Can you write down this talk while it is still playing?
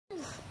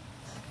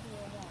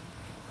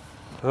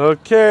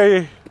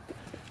Okay.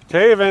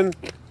 Taven.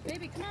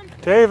 Baby, come on.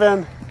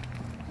 Taven.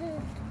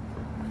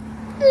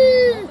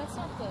 Oh, that's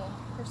not the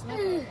person I thought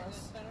it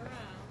was.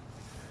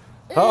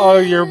 Uh-oh,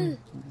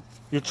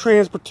 your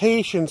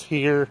transportation's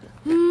here.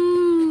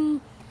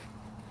 Nope,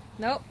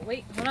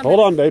 wait, hold on. Hold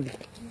on, babe.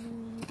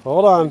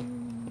 Hold on.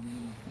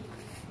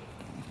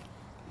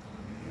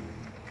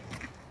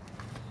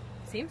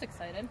 Seems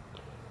excited.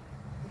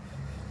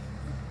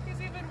 He's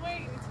even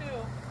waiting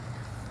too.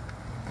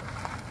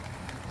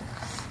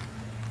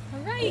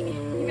 Alright,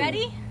 you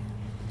ready?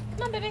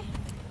 Come on, baby.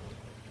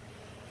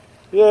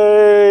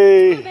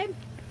 Yay! Come on, babe.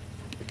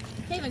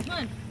 Taven, come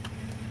on.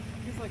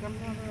 He's like, I'm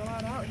never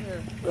allowed out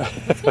here.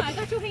 Let's go, I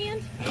got your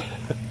hand.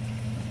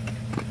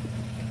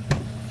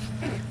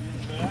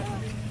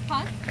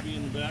 Huh? Be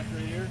in the back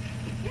right here?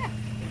 Yeah.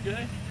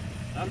 Okay.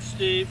 I'm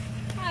Steve.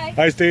 Hi.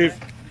 Hi, Steve.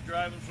 Be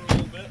driving for a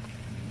little bit.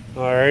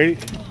 All right.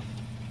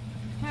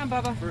 Come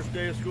on, Bubba. First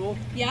day of school?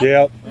 Yep.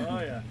 Yep. Oh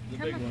yeah, the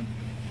big one.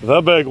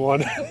 The big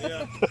one.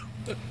 Yeah.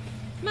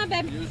 Come on,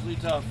 babe. Usually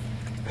tough.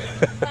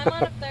 Climb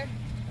on up there.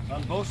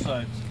 On both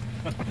sides.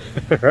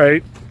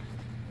 Right.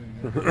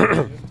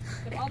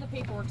 But all the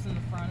paperwork's in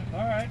the front.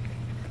 Alright.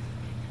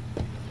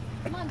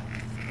 Come on.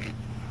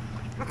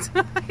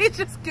 He's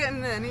just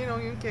getting in. He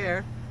don't even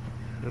care.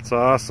 That's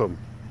awesome.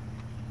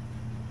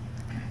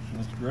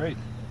 That's great.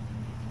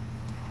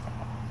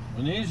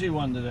 An easy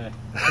one today.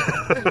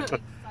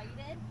 Excited?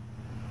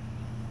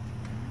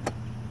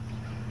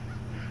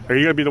 Are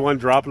you gonna be the one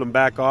dropping them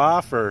back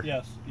off, or?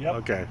 Yes. Yep.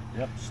 Okay.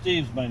 Yep.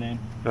 Steve's my name.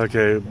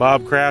 Okay.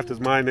 Bob Kraft is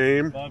my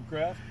name. Bob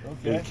Kraft.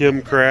 Okay. And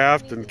Kim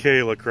Kraft and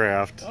Kayla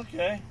Kraft.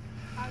 Okay.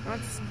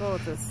 Let's go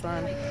with his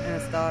son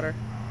and his daughter.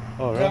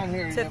 All Down right.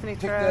 here. you Tiffany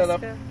pick that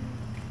up Traska.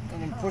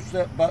 and then push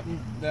that button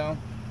down.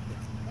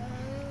 I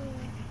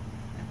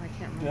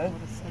can't remember Okay.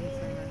 what his son's name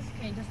is.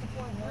 Okay, just to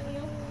forewarn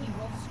you, he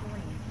will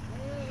scream.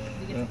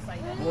 He gets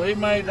excited. Well, he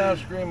might not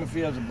scream if he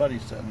has a buddy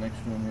sitting next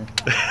to him here.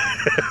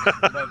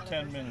 About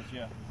 10 minutes,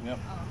 yeah. Yep.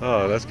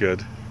 Oh, that's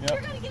good. You're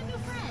Yep. gonna get a new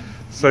friend.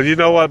 So you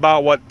know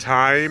about what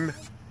time?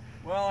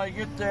 Well, I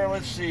get there,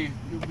 let's see.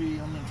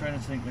 I'm trying to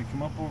think. I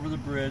come up over the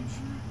bridge.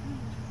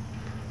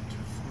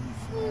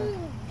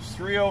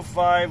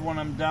 3:05 when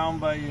I'm down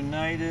by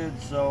United,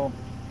 so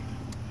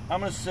I'm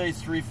going to say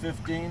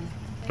 3:15.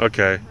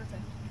 Okay.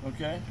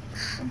 Okay?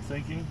 I'm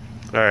thinking.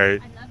 All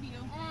right. I love you.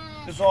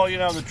 That's all you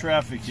know the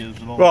traffic is.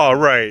 Well,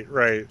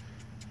 right.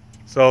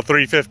 So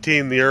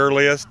 3:15 the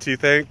earliest, do you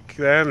think,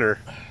 then, or?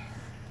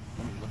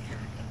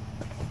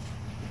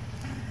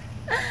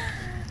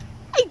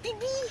 Hey,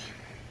 baby.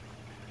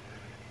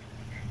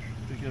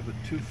 Pick up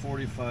at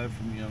 2:45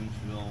 from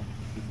Youngsville.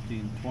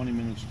 20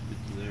 minutes to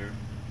get to there.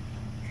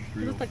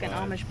 You look like an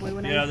Amish boy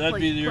when Yeah, I that'd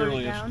like, be the put it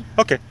earliest. down.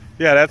 Okay.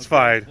 Yeah, that's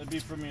fine. That'd be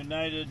from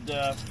United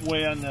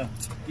way on the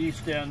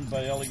east end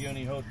by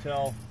Elegante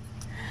Hotel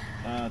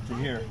to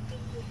here.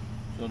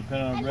 So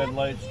depending on red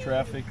lights,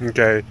 traffic.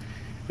 Okay.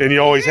 And you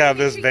always have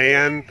this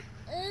van,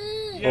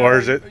 Yeah, or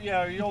is it?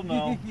 Yeah, you'll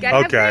know.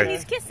 Gotta Okay. have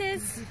these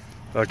kisses.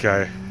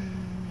 Okay.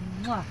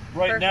 Mwah.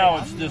 Right Perfect. now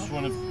it's this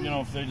one.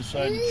 If they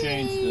decide to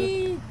change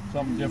to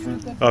something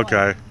different.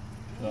 Okay.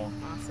 So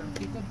Awesome.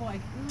 Be a good boy.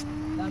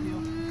 Love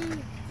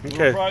you. it'll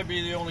Okay. probably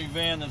be the only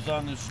van that's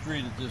on this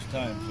street at this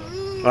time. So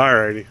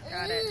Alrighty.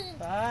 Got it.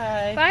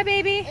 Bye. Bye,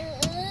 baby.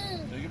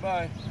 say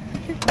goodbye.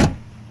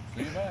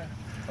 Say goodbye.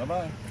 Bye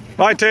bye.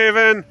 Bye,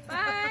 Taven.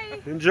 Bye.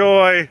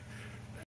 Enjoy.